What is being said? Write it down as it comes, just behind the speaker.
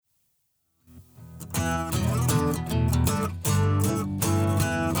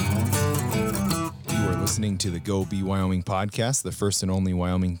listening to the Go Be Wyoming podcast, the first and only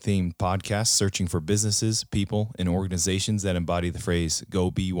Wyoming-themed podcast searching for businesses, people, and organizations that embody the phrase Go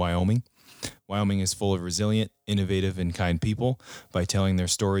Be Wyoming. Wyoming is full of resilient, innovative, and kind people. By telling their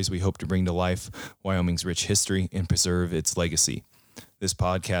stories, we hope to bring to life Wyoming's rich history and preserve its legacy. This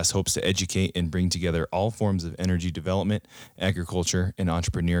podcast hopes to educate and bring together all forms of energy development, agriculture, and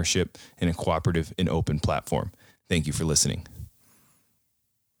entrepreneurship in a cooperative and open platform. Thank you for listening.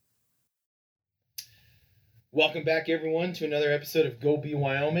 Welcome back, everyone, to another episode of Go Be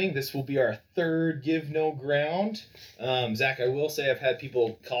Wyoming. This will be our third Give No Ground. Zach, I will say I've had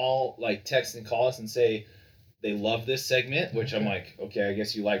people text and call us and say they love this segment, which I'm like, okay, I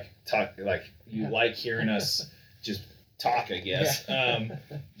guess you like hearing us just talk, I guess.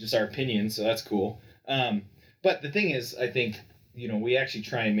 Just our opinions, so that's cool. But the thing is, I think, we actually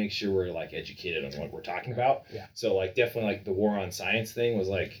try and make sure we're educated on what we're talking about. Yeah. So definitely the war on science thing was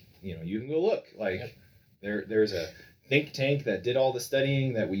you can go look There's a think tank that did all the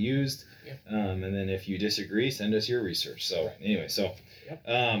studying that we used. Yep. And then if you disagree, send us your research. So anyway,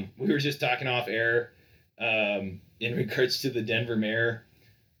 we were just talking off air in regards to the Denver mayor.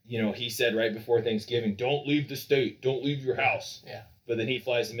 He said right before Thanksgiving, don't leave the state, don't leave your house. Yeah. But then he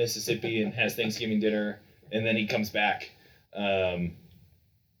flies to Mississippi and has Thanksgiving dinner, and then he comes back. And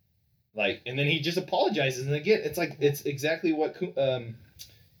then he just apologizes. And again, it's exactly what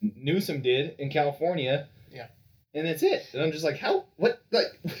Newsom did in California. Yeah. And that's it. And I'm just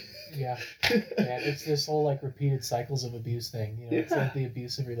Yeah. It's this whole repeated cycles of abuse thing. It's like the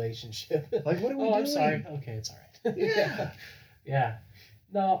abusive relationship. What are we doing? I'm sorry. Okay, it's all right. Yeah. Yeah.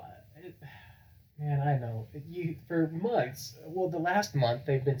 No, I know. For months, the last month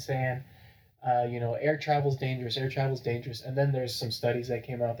they've been saying, air travel's dangerous, and then there's some studies that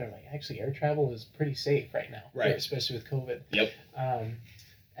came out there actually air travel is pretty safe right now. Right. Especially with COVID. Yep.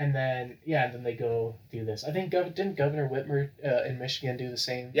 And then they go do this. I think didn't Governor Whitmer in Michigan do the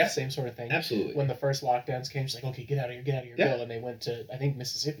same sort of thing? Absolutely. When the first lockdowns came, she's like, okay, get out of here, Bill. And they went to, I think,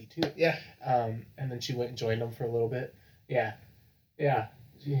 Mississippi too. Yeah. And then she went and joined them for a little bit. Yeah.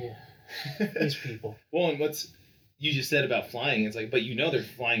 These people. Well, and what's you just said about flying, it's but they're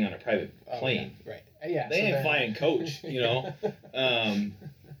flying on a private plane. Right. Yeah. They ain't flying coach,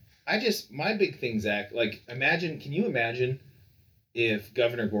 my big thing, Zach, can you imagine if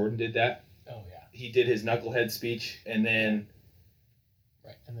Governor Gordon did that? Oh, yeah. He did his knucklehead speech, and then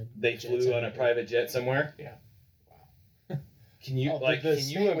they flew on a private jet somewhere? Yeah. Wow. Can you can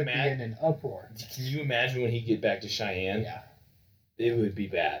you imagine? Would be in an uproar. Can you imagine when he get back to Cheyenne? Yeah. It would be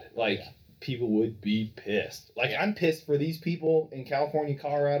bad. People would be pissed. I'm pissed for these people in California,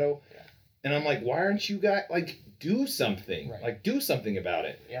 Colorado. Yeah. And I'm why aren't you guys, do something. Right. Do something about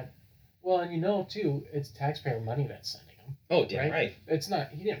it. Yeah. Well, and too, it's taxpayer money that's sending him. Oh, damn right. It's not,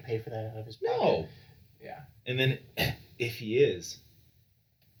 he didn't pay for that out of his pocket. No. Yeah. And then, if he is,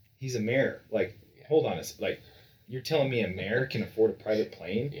 he's a mayor. Hold on you're telling me a mayor can afford a private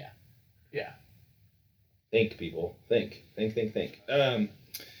plane? Yeah. Yeah. Think, people. Think.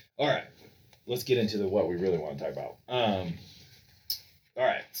 All right. Let's get into what we really want to talk about. All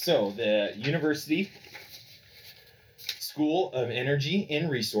right. So the University School of Energy and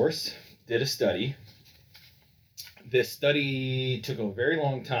Resource did a study. This study took a very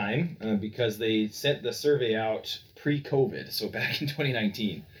long time because they sent the survey out pre-COVID, so back in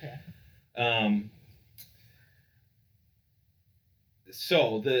 2019. Okay.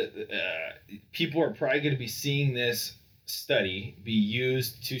 So the people are probably going to be seeing this study be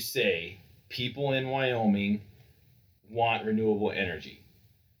used to say people in Wyoming want renewable energy.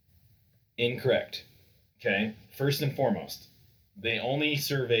 Incorrect. Okay. First and foremost, they only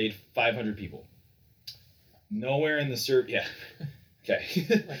surveyed 500 people. Nowhere in the survey. Yeah. Okay.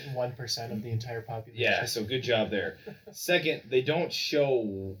 1% of the entire population. Yeah. So good job there. Second, they don't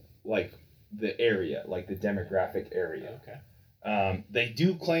show the area, the demographic area. Okay. They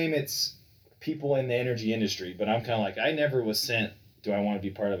do claim it's people in the energy industry, but I'm kind of I never was sent. Do I want to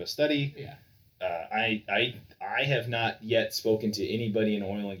be part of a study? Yeah. I have not yet spoken to anybody in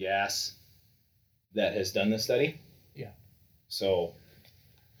oil and gas that has done this study. Yeah. So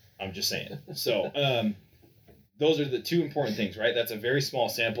I'm just saying. So those are the two important things, right? That's a very small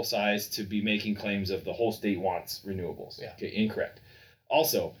sample size to be making claims of the whole state wants renewables. Yeah. Okay. Incorrect.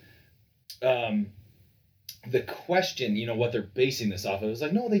 Also, the question, what they're basing this off of is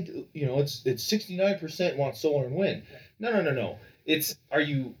no, they do, it's 69% want solar and wind. No. It's are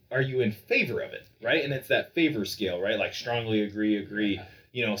you in favor of it, right? And it's that favor scale, right? Strongly agree.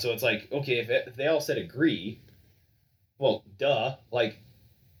 Yeah. So it's okay, if they all said agree, well, duh.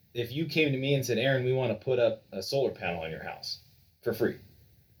 If you came to me and said, Aaron, we want to put up a solar panel on your house for free.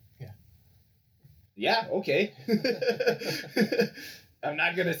 yeah, okay. I'm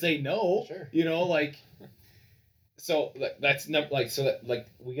not gonna say no. Sure. You know, like. So that's not like so that like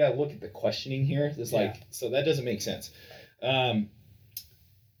we gotta look at the questioning here. It's like so that doesn't make sense. So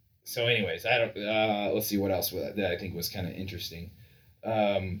anyways, I don't. Let's see what else that I think was kind of interesting.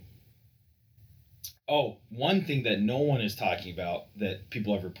 One thing that no one is talking about that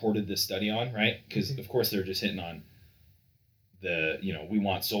people have reported this study on, right? Because of course they're just hitting on the we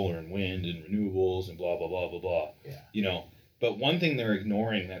want solar and wind and renewables and blah blah blah blah blah. Yeah. But one thing they're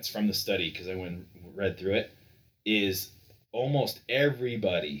ignoring that's from the study because I went and read through it. Is almost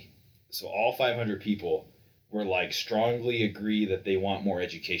everybody, so all 500 people were like strongly agree that they want more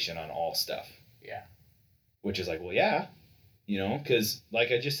education on all stuff. Yeah. Which is like, well, yeah, because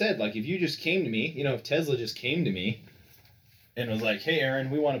like I just said, like if you just came to me, if Tesla just came to me and was like, hey,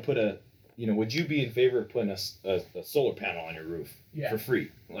 Aaron, we want to put would you be in favor of putting a solar panel on your roof for free?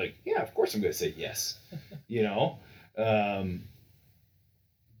 Like, yeah, of course I'm going to say yes,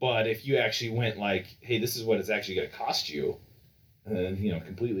 But if you actually went like, hey, this is what it's actually going to cost you, then,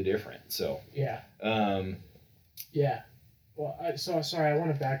 completely different. So. Yeah. Yeah. Well, sorry, I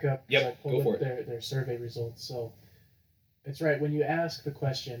want to back up. Yep, I pulled go for up their survey results. So it's right. When you ask the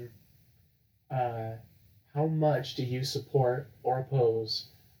question, how much do you support or oppose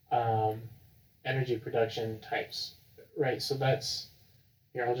energy production types? Right. So that's,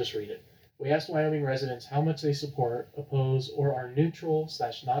 here, I'll just read it. We asked Wyoming residents how much they support, oppose, or are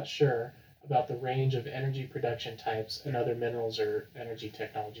neutral/not sure about the range of energy production types and other minerals or energy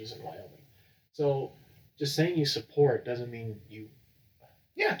technologies in Wyoming. So just saying you support doesn't mean you...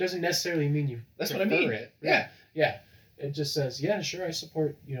 Yeah. Doesn't necessarily mean you That's what I mean. It. Yeah. Yeah. It just says, yeah, sure, I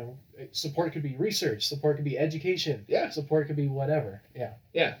support, support could be research, support could be education. Yeah. Support could be whatever. Yeah.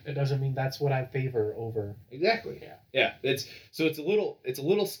 Yeah. It doesn't mean that's what I favor over... Exactly. Yeah. Yeah. It's a little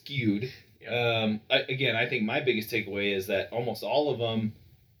skewed. Yeah. I think my biggest takeaway is that almost all of them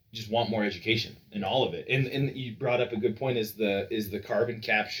just want more education in all of it. And you brought up a good point is the carbon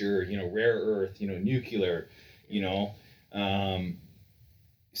capture, rare earth, nuclear,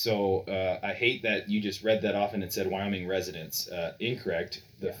 So I hate that you just read that off and it said Wyoming residents. Incorrect.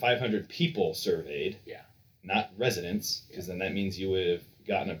 The 500 people surveyed. Yeah. Not residents, because then that means you would have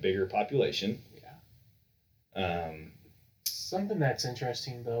gotten a bigger population. Yeah. Something that's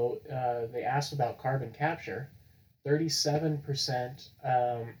interesting, though, they asked about carbon capture. 37%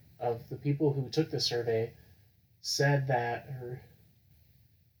 of the people who took the survey said that, or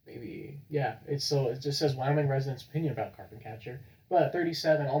maybe, yeah, it just says Wyoming residents' opinion about carbon capture. But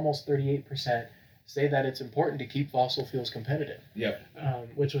 37, almost 38% say that it's important to keep fossil fuels competitive. Yep.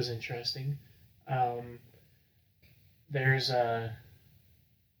 Which was interesting. That's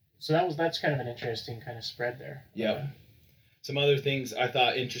kind of an interesting kind of spread there. Yep. Some other things I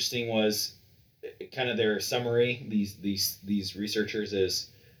thought interesting was kind of their summary. These researchers is,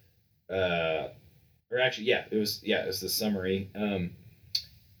 it was the summary.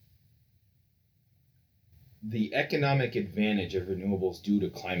 The economic advantage of renewables due to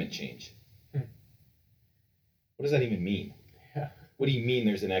climate change. What does that even mean? Yeah. What do you mean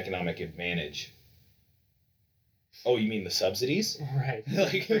there's an economic advantage? Oh, you mean the subsidies? Right.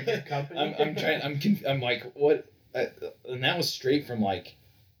 Like for your company? I'm like, what? And that was straight from like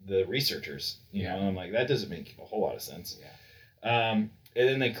the researchers, you know. I'm like, that doesn't make a whole lot of sense. Yeah. And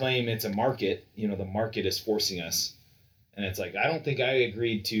then they claim it's a market. The market is forcing us, and it's like I don't think I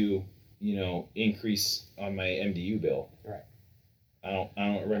agreed to, increase on my MDU bill. Right. I don't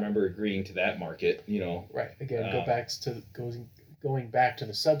remember agreeing to that market. Right. Again, going back to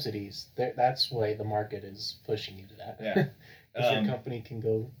the subsidies. That's why the market is pushing you to that. Yeah. Because your company can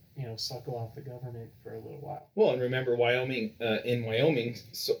go, suckle off the government for a little while. Well, and remember, in Wyoming,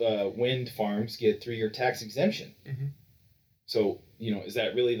 wind farms get 3-year tax exemption. Mm-hmm. So, is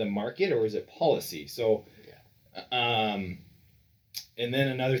that really the market or is it policy? So, and then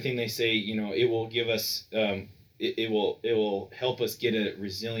another thing they say, it will give us, it will help us get a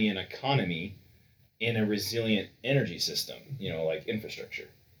resilient economy in a resilient energy system, like infrastructure.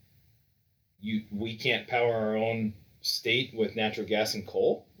 We can't power our own state with natural gas and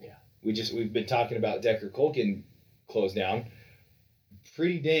coal. Yeah. We've been talking about Decker Coal getting closed down.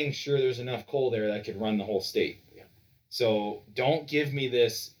 Pretty dang sure there's enough coal there that could run the whole state. Yeah. So don't give me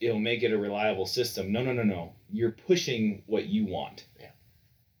this, it'll make it a reliable system. No. You're pushing what you want. Yeah.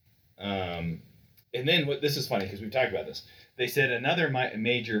 And then this is funny because we've talked about this. They said another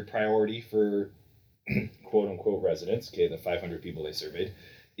major priority for quote unquote residents, the 500 people they surveyed,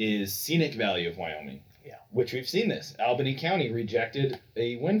 is scenic value of Wyoming. Yeah. Which we've seen this. Albany County rejected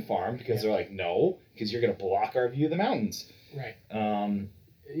a wind farm because they're like, no, because you're going to block our view of the mountains. Right.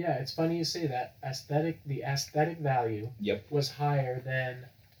 yeah, it's funny you say that. The aesthetic value Yep. was higher than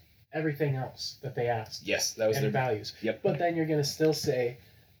everything else that they asked. Yes, that was And their values. Yep. But then you're gonna still say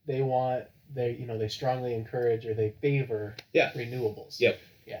they strongly encourage or they favor Yeah. renewables. Yep.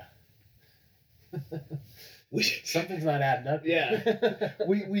 Yeah. We, Something's not adding up. Yeah.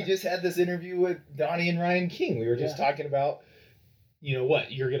 we just had this interview with Donnie and Ryan King. We were just talking about, you know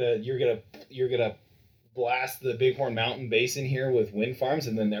what, you're gonna blast the Bighorn Mountain Basin here with wind farms,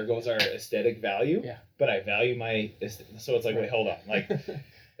 and then there goes our aesthetic value. Yeah. But I value so it's like, wait, hold on, like.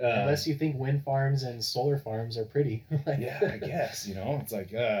 Unless you think wind farms and solar farms are pretty. Yeah, I guess, it's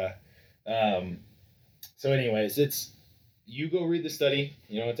like so anyways, you go read the study,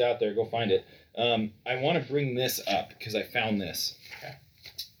 it's out there, go find it. I want to bring this up because I found this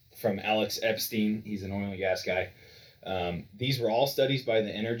from Alex Epstein. He's an oil and gas guy. These were all studies by the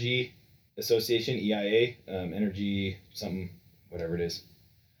Energy Association, EIA, Energy something, whatever it is.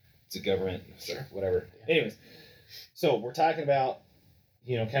 It's a government, whatever. Yeah. Anyways, so we're talking about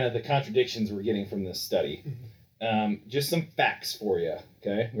kind of the contradictions we're getting from this study. Mm-hmm. Just some facts for you.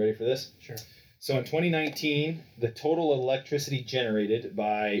 Okay, ready for this? Sure. So in 2019, the total electricity generated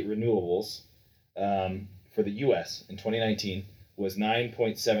by renewables for the U.S. in 2019 was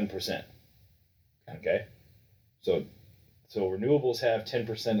 9.7%. Okay, so renewables have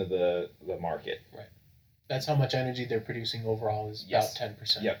 10% of the market. Right. That's how much energy they're producing overall is about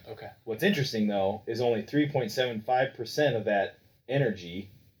 10%. Yep. Okay. What's interesting though is only 3.75% of that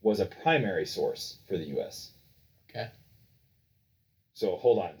energy was a primary source for the U.S. Okay. So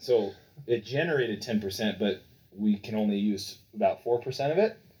hold on. So it generated 10%, but we can only use about 4% of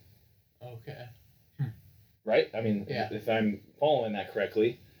it. Okay. Right? I mean, if I'm following that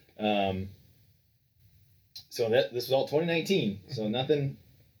correctly. So this was all 2019. So nothing,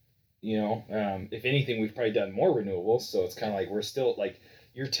 if anything, we've probably done more renewables. So it's kind of like we're still like,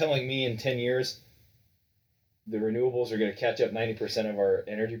 you're telling me in 10 years, the renewables are going to catch up 90% of our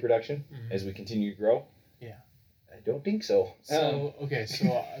energy production as we continue to grow? Yeah. I don't think so. So, I'm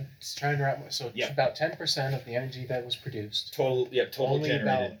just trying to wrap about 10% of the energy that was produced. Total only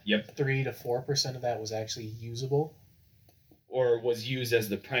generated. About 3 to 4% of that was actually usable. Or was used as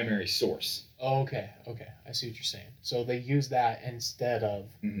the primary source. Okay. I see what you're saying. So they use that instead of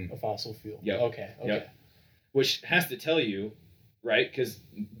a fossil fuel. Yep. Okay. Yep. Which has to tell you, right? Because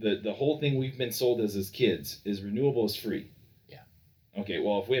the whole thing we've been sold as kids is renewable is free. Yeah. Okay,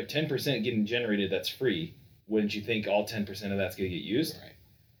 well, if we have 10% getting generated that's free, wouldn't you think all 10% of that's going to get used?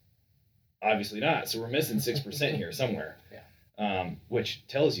 Right. Obviously not. So we're missing 6% here somewhere. Yeah. Which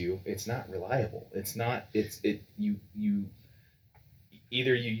tells you it's not reliable. It's not. You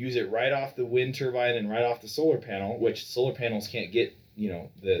either you use it right off the wind turbine and right off the solar panel, which solar panels can't get.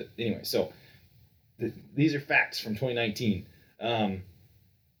 Anyway. So these are facts from 2019.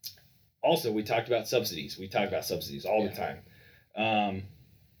 Also, we talked about subsidies. We talk about subsidies all the time.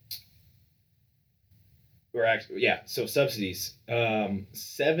 So subsidies.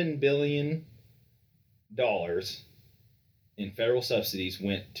 $7 billion in federal subsidies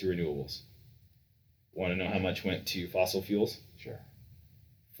went to renewables. Want to know how much went to fossil fuels? Sure.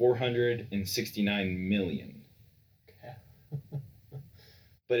 $469 million. Okay.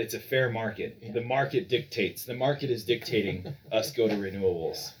 But it's a fair market. Yeah. The market dictates. The market is dictating us go to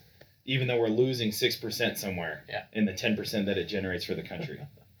renewables, even though we're losing 6% somewhere in the 10% that it generates for the country.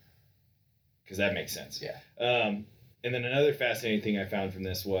 Because that makes sense. Yeah. And then another fascinating thing I found from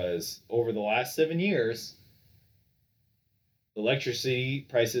this was over the last 7 years, electricity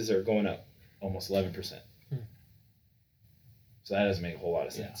prices are going up almost 11%. So that doesn't make a whole lot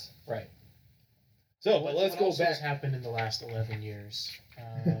of sense. Yeah, right. So, but let's go back. What's happened in the last 11 years?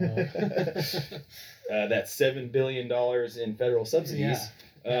 That's $7 billion in federal subsidies.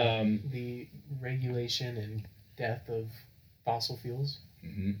 Yeah. The regulation and death of fossil fuels.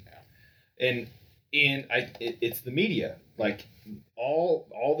 Mm-hmm. Yeah. And it's the media. Like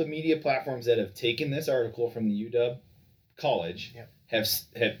all the media platforms that have taken this article from the UW College have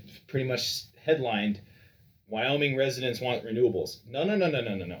pretty much headlined, Wyoming residents want renewables.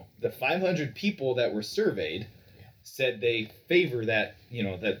 No. The 500 people that were surveyed said they favor that,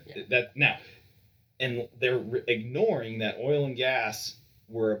 that now. And they're ignoring that oil and gas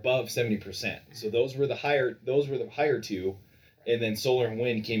were above 70%. So those were the higher two, and then solar and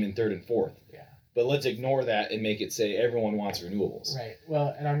wind came in third and fourth. Yeah. But let's ignore that and make it say everyone wants renewables. Right.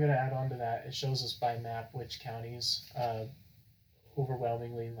 Well, and I'm going to add on to that. It shows us by map which counties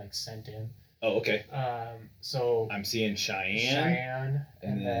overwhelmingly sent in. Oh, okay. So I'm seeing Cheyenne,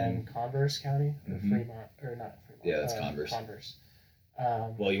 and then Converse County, or Fremont, or not Fremont. Yeah, that's Converse. Converse.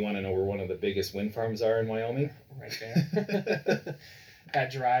 Well, you want to know where one of the biggest wind farms are in Wyoming? Right there.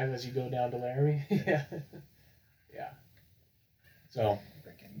 that drive as you go down to Laramie. Yeah. Yeah. So,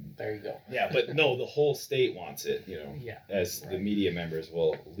 there you go. Yeah, but no, the whole state wants it, Yeah. as the Right. media members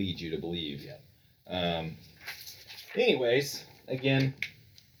will lead you to believe. Yeah. Anyways, again,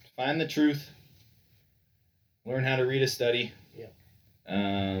 find the truth. Learn how to read a study. Yeah.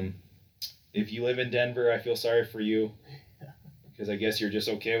 If you live in Denver, I feel sorry for you, because I guess you're just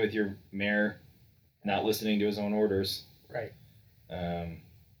okay with your mayor not listening to his own orders. Right.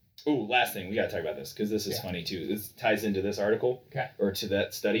 Last thing, we got to talk about this because this is Yeah. funny too. This ties into this article, Okay. or to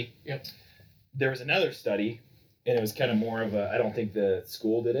that study. Yep. There was another study, and it was kind of more of a, I don't think the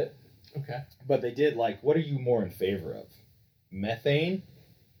school did it, Okay. but they did like, what are you more in favor of, methane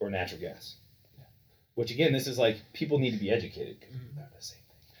or natural gas? Yeah. Which again, this is like, people need to be educated because Mhm. they're the same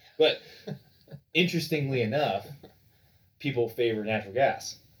thing. But interestingly enough, people favor natural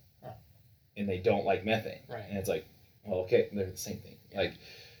gas, Huh. and they don't like methane. Right. And it's like, well, okay, they're the same thing. Yeah. Like,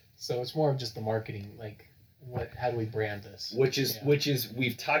 So it's more of just the marketing, like, how do we brand this? which is Yeah.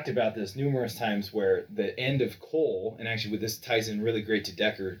 we've talked about this numerous times, where the end of coal, and actually with this ties in really great to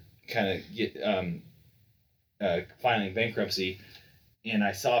Decker kind of get filing bankruptcy, and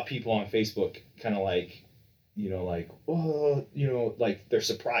I saw people on Facebook kind of like, oh, like they're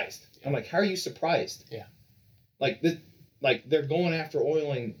surprised. I'm like, how are you surprised? Yeah. Like this, like they're going after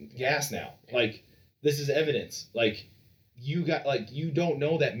oil and gas now. Yeah. Like, this is evidence. Like, you don't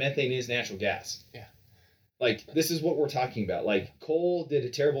know that methane is natural gas. Yeah. Like, this is what we're talking about. Like, coal did a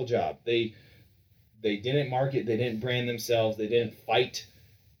terrible job. They didn't market, they didn't brand themselves, they didn't fight,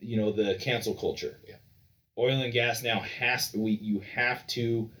 the cancel culture. Yeah. Oil and gas now you have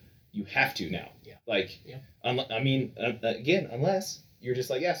to now. Yeah. Like, Yeah. Again, unless you're just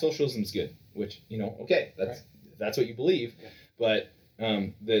like, yeah, socialism's good, which, okay, that's what you believe. Yeah. But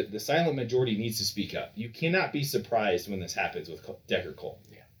the silent majority needs to speak up. You cannot be surprised when this happens with Decker coal.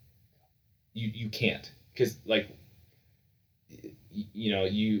 Yeah. You can't, because like,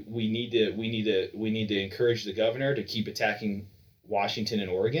 we need to encourage the governor to keep attacking Washington and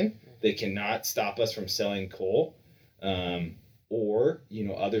Oregon. They cannot stop us from selling coal. Or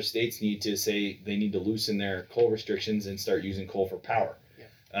other states need to say they need to loosen their coal restrictions and start using coal for power.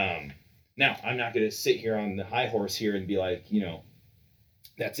 Yeah. Now, I'm not going to sit here on the high horse here and be like,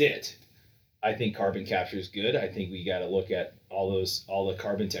 that's it. I think carbon capture is good. I think we got to look at all the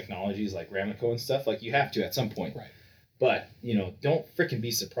carbon technologies like Ramaco and stuff. Like, you have to at some point. Right. But, don't freaking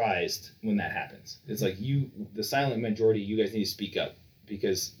be surprised when that happens. It's like, the silent majority, you guys need to speak up,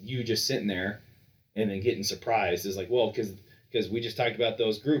 because you just sitting there and then getting surprised is like, well, because we just talked about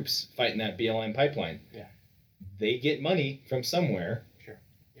those groups fighting that BLM pipeline. Yeah. They get money from somewhere. Sure.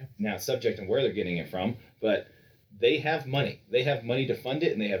 Yep. Now, it's subject to where they're getting it from, but they have money. They have money to fund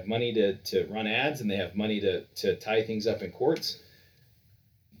it, and they have money to run ads, and they have money to tie things up in courts.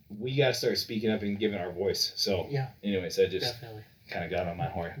 We got to start speaking up and giving our voice. So, Yeah. anyways, I just Definitely. kind of got on my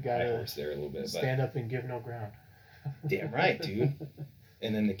high horse there a little bit. But Stand up and give no ground. damn right, dude.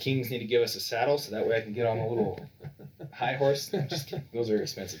 And then the Kings need to give us a saddle, so that way I can get on a little high horse. I'm just kidding. Those are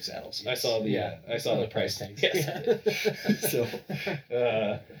expensive saddles. I saw the price tag. Yes.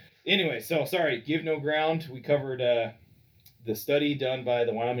 So, anyway, so sorry. Give no ground. We covered the study done by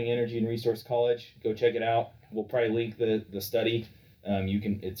the Wyoming Energy and Resource College. Go check it out. We'll probably link the study.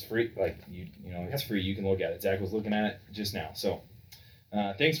 It's free. Like, it's free. You can look at it. Zach was looking at it just now. So,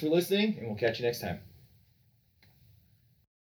 thanks for listening, and we'll catch you next time.